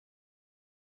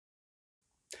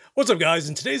What's up, guys?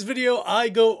 In today's video, I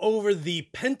go over the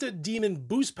PentaDemon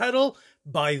boost pedal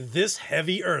by This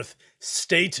Heavy Earth.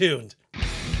 Stay tuned.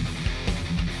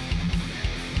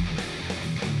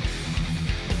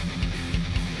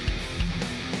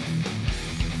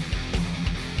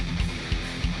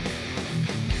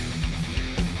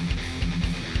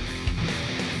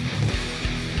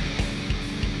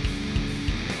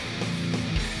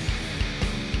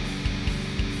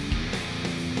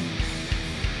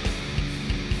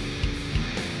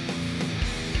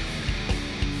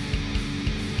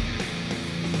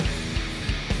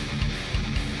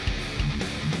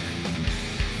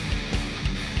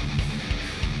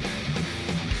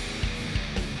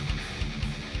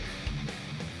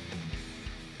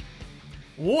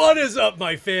 What is up,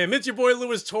 my fam? It's your boy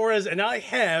Luis Torres, and I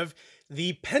have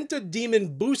the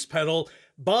PentaDemon boost pedal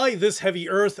by This Heavy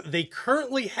Earth. They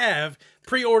currently have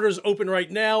pre-orders open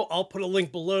right now. I'll put a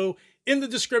link below in the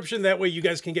description. That way you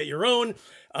guys can get your own.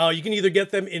 You can either get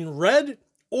them in red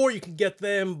or you can get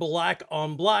them black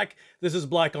on black. This is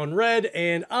black on red,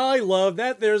 and I love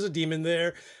that there's a demon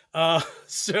there.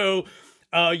 You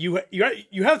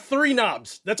have three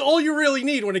knobs. That's all you really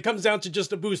need when it comes down to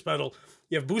just a boost pedal.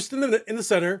 You have boost in the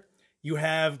center, you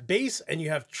have bass, and you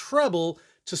have treble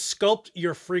to sculpt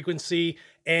your frequency.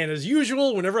 And as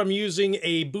usual, whenever I'm using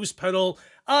a boost pedal,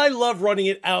 I love running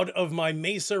it out of my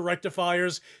Mesa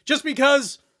rectifiers, just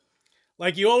because,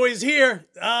 like you always hear,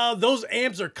 those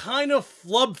amps are kind of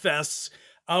flubfests,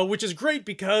 which is great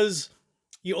because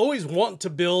you always want to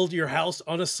build your house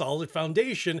on a solid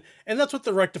foundation, and that's what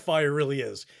the rectifier really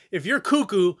is. If you're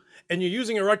cuckoo and you're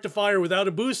using a rectifier without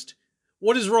a boost,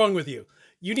 what is wrong with you?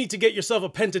 You need to get yourself a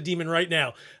PentaDemon right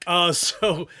now.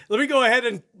 So let me go ahead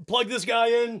and plug this guy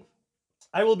in.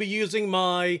 I will be using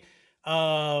my,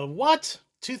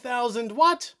 2000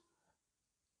 watt?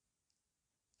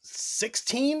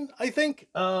 16, I think?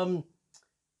 ESP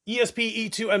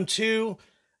E2M2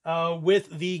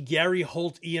 with the Gary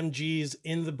Holt EMGs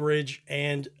in the bridge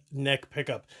and neck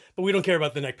pickup. But we don't care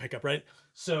about the neck pickup, right?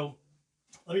 So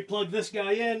let me plug this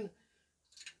guy in.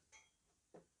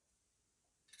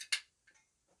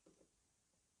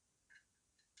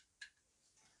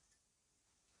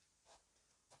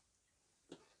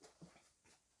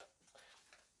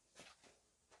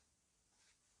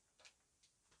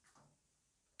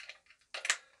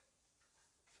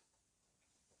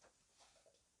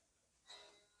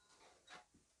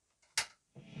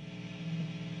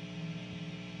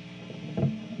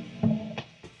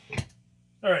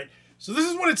 All right, so this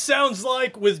is what it sounds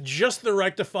like with just the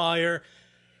rectifier.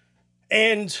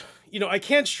 And, you know, I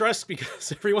can't stress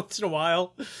because every once in a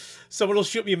while, someone will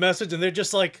shoot me a message and they're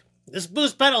just like, this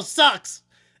boost pedal sucks.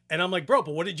 And I'm like, bro,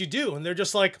 but what did you do? And they're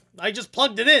just like, I just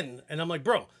plugged it in. And I'm like,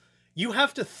 bro, you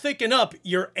have to thicken up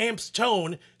your amp's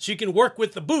tone so you can work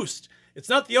with the boost. It's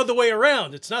not the other way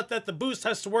around. It's not that the boost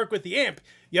has to work with the amp.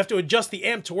 You have to adjust the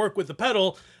amp to work with the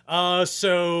pedal.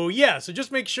 So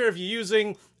just make sure if you're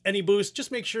using any boost,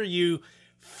 just make sure you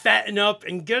fatten up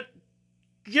and get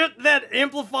that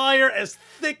amplifier as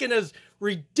thick and as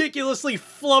ridiculously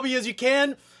flubby as you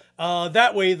can.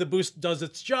 That way the boost does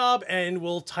its job and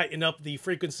will tighten up the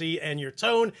frequency and your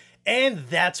tone, and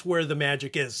that's where the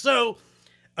magic is. So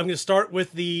I'm going to start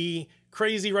with the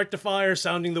crazy rectifier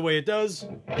sounding the way it does.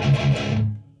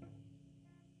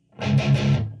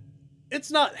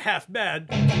 It's not half bad.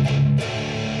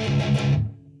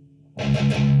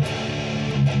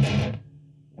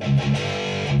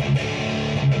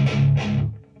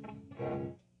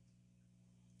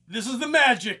 This is the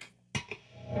magic.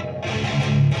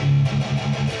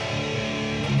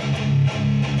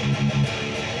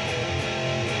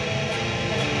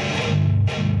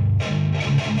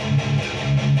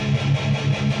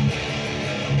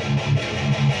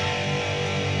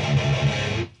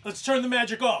 Let's turn the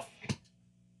magic off.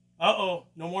 Uh-oh,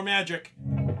 no more magic.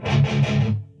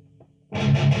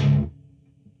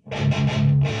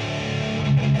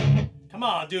 Come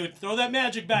on, dude, throw that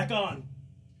magic back on.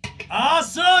 Ah,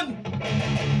 son!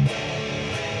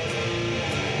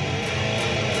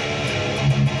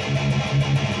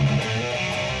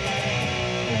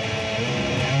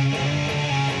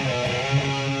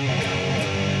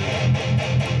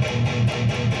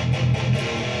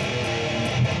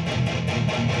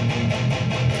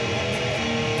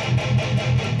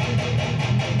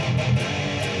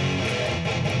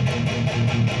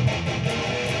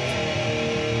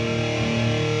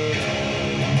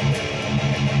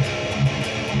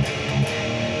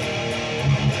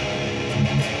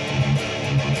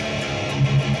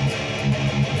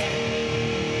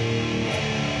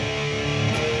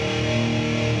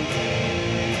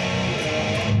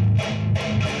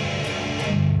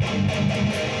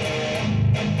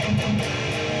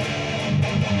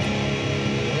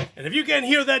 if you can't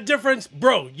hear that difference,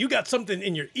 bro, you got something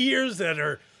in your ears that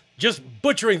are just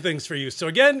butchering things for you. So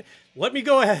again, let me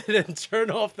go ahead and turn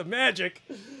off the magic,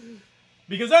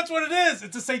 because that's what it is.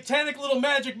 It's a satanic little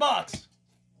magic box,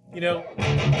 you know.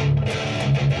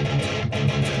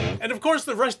 And of course,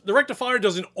 the rectifier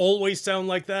doesn't always sound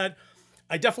like that.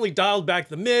 I definitely dialed back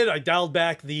the mid. I dialed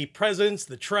back the presence,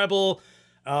 the treble,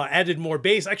 added more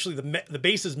bass. Actually, the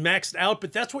bass is maxed out,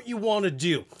 but that's what you want to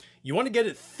do. You want to get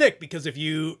it thick, because if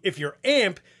your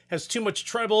amp has too much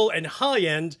treble and high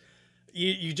end,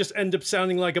 you just end up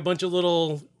sounding like a bunch of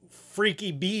little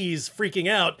freaky bees freaking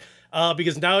out,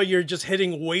 because now you're just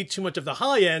hitting way too much of the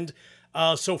high end.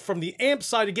 So from the amp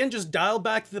side, again, just dial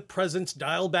back the presence,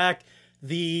 dial back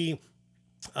the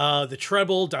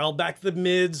treble, dial back the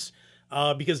mids,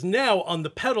 because now on the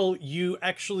pedal, you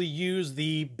actually use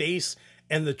the bass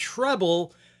and the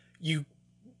treble. You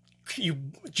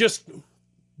just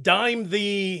dime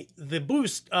the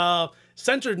boost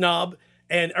center knob,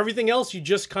 and everything else you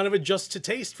just kind of adjust to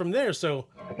taste from there. So,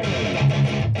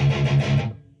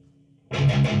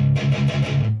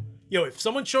 yo, if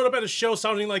someone showed up at a show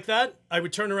sounding like that, I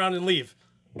would turn around and leave.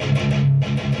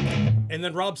 And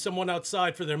then rob someone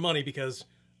outside for their money, because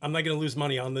I'm not going to lose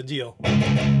money on the deal.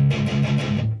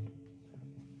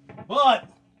 But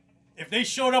if they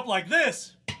showed up like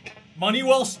this, money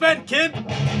well spent, kid.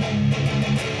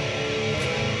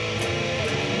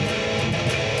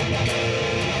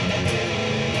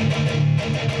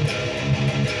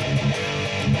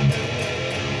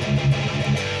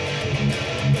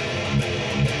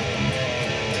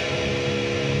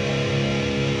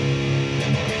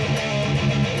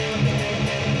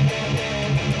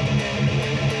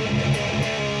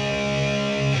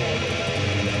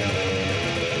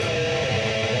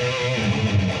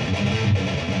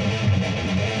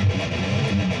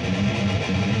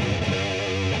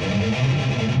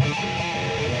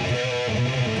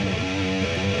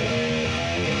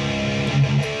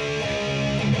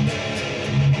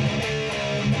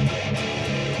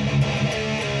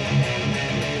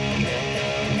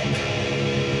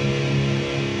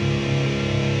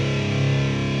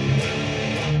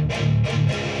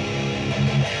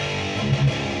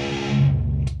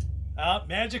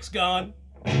 Magic's gone.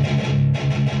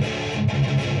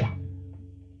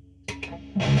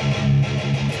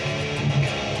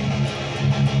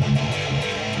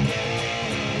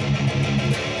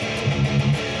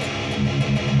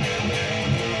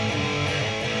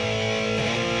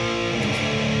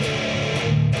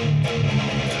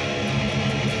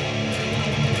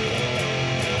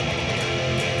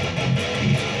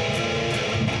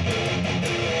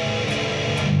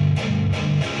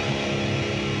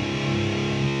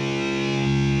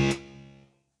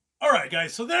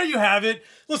 Guys, so there you have it.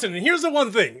 Listen, and here's the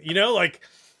one thing, you know, like,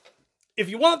 if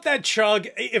you want that chug,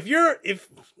 if you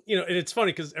know, and it's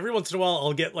funny because every once in a while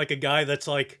I'll get like a guy that's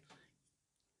like,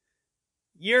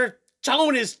 your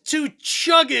tone is too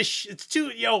chuggish, it's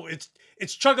too, yo, it's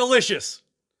chugalicious,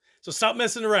 so stop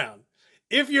messing around.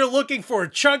 If you're looking for a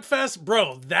chug fest,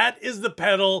 bro, that is the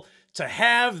pedal to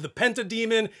have, the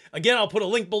PentaDemon. Again, I'll put a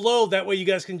link below, that way you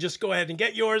guys can just go ahead and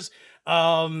get yours.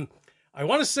 I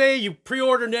want to say you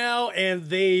pre-order now and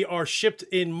they are shipped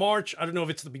in March. I don't know if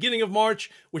it's the beginning of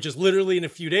March, which is literally in a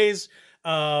few days,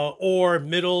 or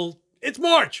middle. It's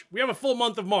March. We have a full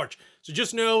month of March. So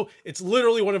just know it's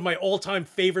literally one of my all-time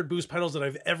favorite boost pedals that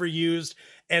I've ever used.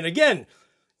 And again,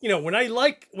 you know, when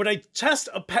I test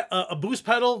a boost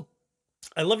pedal,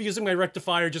 I love using my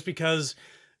rectifier just because,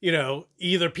 you know,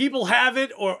 either people have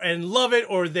it and love it,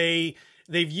 or they've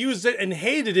used it and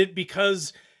hated it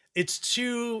because it's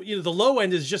too, you know, the low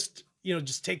end is just, you know,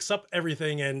 just takes up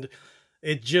everything and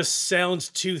it just sounds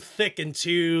too thick and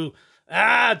too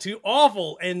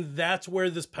awful. And that's where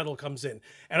this pedal comes in.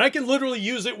 And I can literally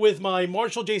use it with my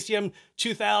Marshall JCM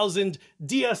 2000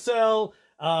 DSL,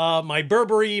 my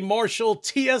Burberry Marshall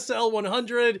TSL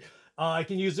 100. I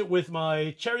can use it with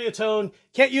my Chariotone.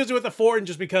 Can't use it with a Fortin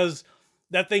just because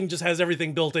that thing just has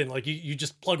everything built in. Like you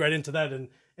just plug right into that and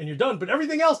you're done. But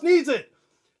everything else needs it.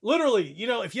 Literally, you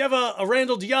know, if you have a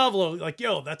Randall Diavolo, like,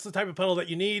 yo, that's the type of pedal that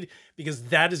you need, because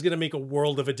that is going to make a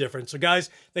world of a difference. So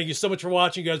guys, thank you so much for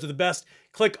watching. You guys are the best.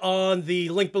 Click on the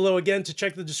link below again to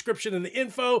check the description and the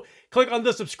info. Click on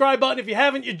the subscribe button if you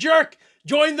haven't, you jerk.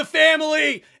 Join the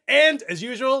family. And as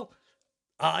usual,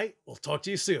 I will talk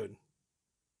to you soon.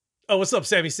 Oh, what's up,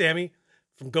 Sammy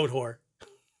from Goat Whore?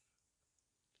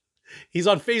 He's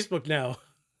on Facebook now.